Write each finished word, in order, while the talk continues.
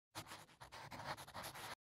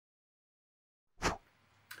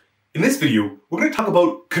In this video, we're going to talk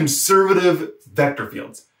about conservative vector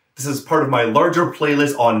fields. This is part of my larger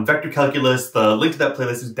playlist on vector calculus. The link to that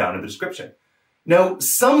playlist is down in the description. Now,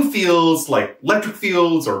 some fields, like electric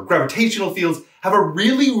fields or gravitational fields, have a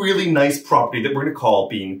really nice property that we're going to call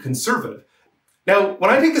being conservative. Now, when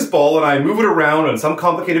I take this ball and I move it around on some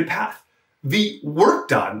complicated path, the work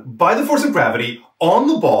done by the force of gravity on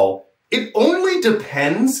the ball, it only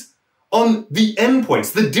depends on the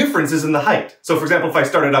endpoints, the differences in the height. So for example, if I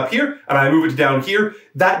started up here and I move it down here,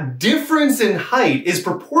 that difference in height is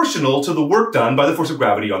proportional to the work done by the force of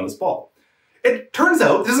gravity on this ball. It turns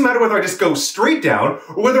out it doesn't matter whether I just go straight down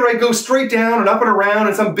or whether I go straight down and up and around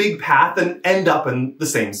in some big path and end up in the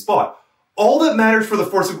same spot. All that matters for the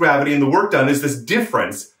force of gravity and the work done is this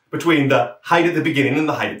difference between the height at the beginning and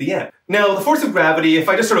the height at the end. Now, the force of gravity, if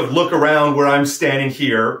I just sort of look around where I'm standing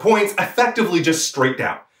here, points effectively just straight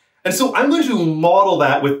down. And so I'm going to model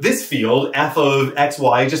that with this field, f of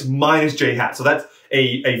xy, just minus j hat. So that's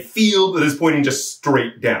a field that is pointing just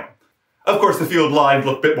straight down. Of course, the field lines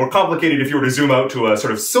look a bit more complicated if you were to zoom out to a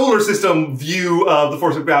sort of solar system view of the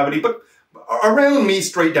force of gravity, but around me,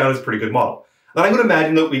 straight down is a pretty good model. And I'm going to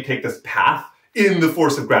imagine that we take this path in the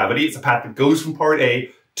force of gravity. It's a path that goes from part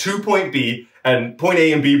A to point B, and point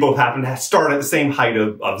A and B both happen to start at the same height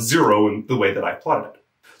of 0 in the way that I plotted it.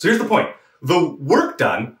 So here's the point. The work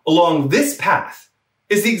done along this path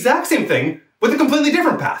is the exact same thing with a completely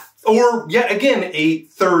different path, or yet again, a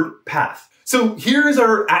third path. So here's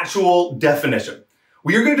our actual definition.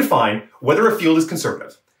 We are going to define whether a field is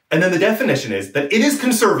conservative. And then the definition is that it is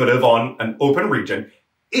conservative on an open region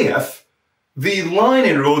if the line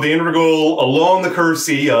integral, the integral along the curve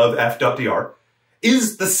C of f dot dr,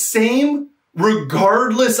 is the same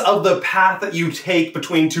regardless of the path that you take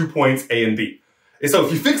between 2 points A and B. So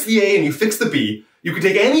if you fix the A and you fix the B, you can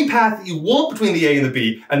take any path that you want between the A and the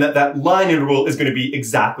B, and that line integral is going to be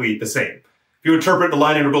exactly the same. If you interpret the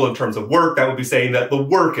line integral in terms of work, that would be saying that the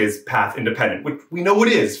work is path independent, which we know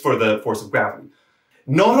it is for the force of gravity.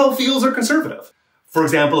 Not all fields are conservative. For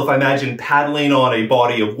example, if I imagine paddling on a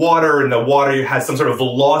body of water and the water has some sort of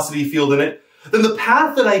velocity field in it, then the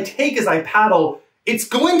path that I take as I paddle, it's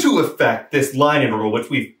going to affect this line integral,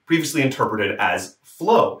 which we've previously interpreted as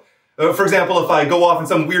flow. For example, if I go off in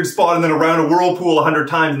some weird spot and then around a whirlpool 100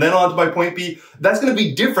 times and then on to my point B, that's going to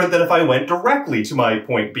be different than if I went directly to my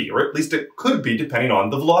point B, or at least it could be depending on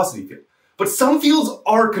the velocity field. But some fields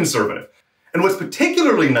are conservative. And what's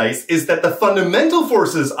particularly nice is that the fundamental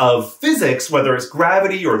forces of physics, whether it's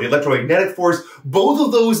gravity or the electromagnetic force, both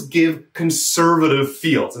of those give conservative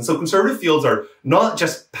fields. And so conservative fields are not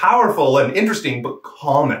just powerful and interesting, but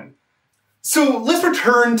common. So let's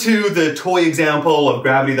return to the toy example of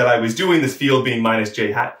gravity that I was doing, this field being minus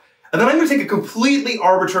j hat. And then I'm going to take a completely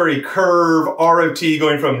arbitrary curve, r of t,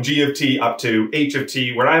 going from g of t up to h of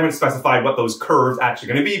t, where I haven't specified what those curves are actually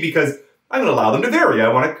going to be because I'm going to allow them to vary. I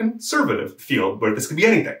want a conservative field where this could be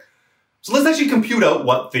anything. So let's actually compute out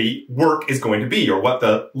what the work is going to be, or what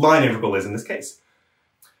the line integral is in this case.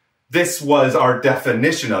 This was our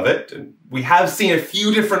definition of it. We have seen a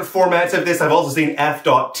few different formats of this. I've also seen f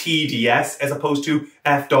dot t ds as opposed to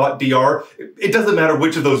f dot dr. It doesn't matter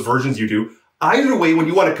which of those versions you do. Either way, when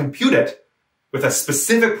you want to compute it with a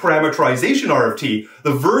specific parameterization r of t,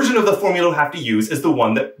 the version of the formula you'll have to use is the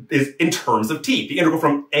one that is in terms of t, the integral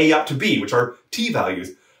from a up to b, which are t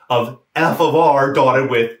values of f of r dotted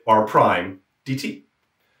with r prime dt.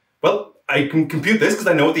 Well, I can compute this because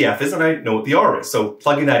I know what the f is and I know what the r is. So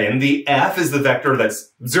plugging that in, the f is the vector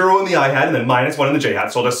that's 0 in the I hat and then minus 1 in the j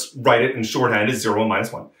hat. So I'll just write it in shorthand as 0 and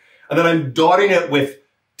minus 1. And then I'm dotting it with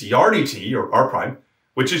dr dt, or r prime,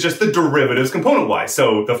 which is just the derivatives component-wise.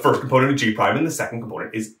 So the first component is g prime and the second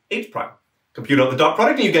component is h prime. Compute out the dot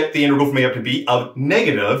product and you get the integral from a up to b of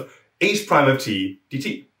negative h prime of t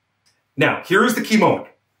dt. Now, here is the key moment.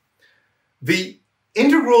 The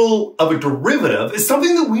integral of a derivative is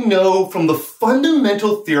something that we know from the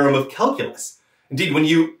fundamental theorem of calculus. Indeed, when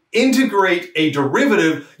you integrate a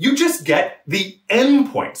derivative, you just get the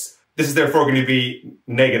endpoints. This is therefore going to be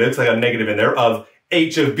negative, so I got a negative in there, of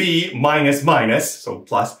h of b minus minus, so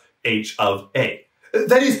plus h of a.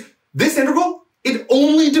 That is, this integral, it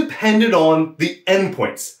only depended on the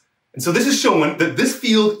endpoints. And so this is showing that this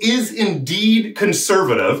field is indeed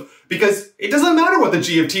conservative because it doesn't matter what the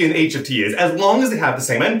g of t and h of t is as long as they have the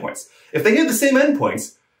same endpoints. If they have the same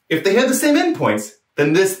endpoints,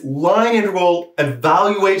 then this line integral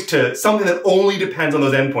evaluates to something that only depends on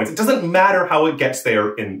those endpoints. It doesn't matter how it gets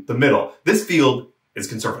there in the middle. This field is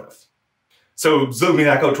conservative. So zooming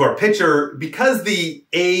back out to our picture, because the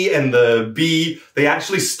A and the B, they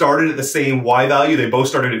actually started at the same Y value. They both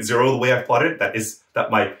started at 0 the way I plotted it.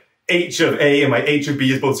 That my h of A and my h of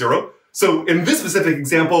B is both 0. So in this specific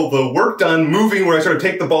example, the work done moving where I sort of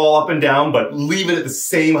take the ball up and down but leave it at the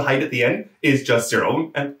same height at the end is just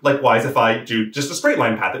 0. And likewise, if I do just a straight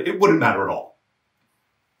line path, it wouldn't matter at all.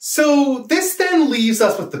 So this then leaves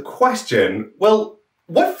us with the question, well,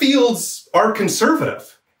 what fields are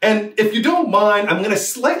conservative? And if you don't mind, I'm going to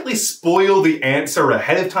slightly spoil the answer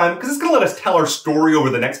ahead of time because it's going to let us tell our story over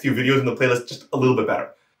the next few videos in the playlist just a little bit better.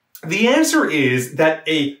 The answer is that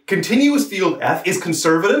a continuous field f is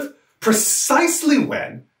conservative precisely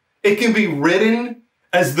when it can be written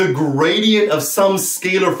as the gradient of some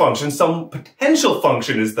scalar function, some potential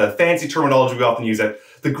function is the fancy terminology we often use it,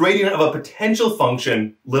 the gradient of a potential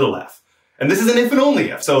function, little f. And this is an if and only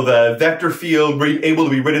if, so the vector field able to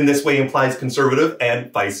be written this way implies conservative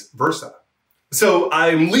and vice versa. So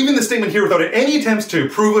I'm leaving the statement here without any attempts to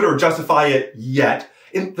prove it or justify it yet.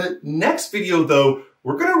 In the next video though,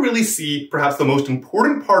 we're going to really see perhaps the most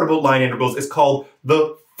important part about line integrals is called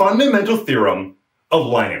the fundamental theorem of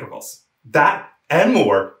line integrals. That and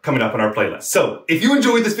more coming up on our playlist. So if you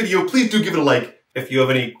enjoyed this video, please do give it a like. If you have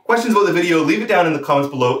any questions about the video, leave it down in the comments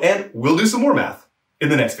below and we'll do some more math in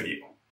the next video.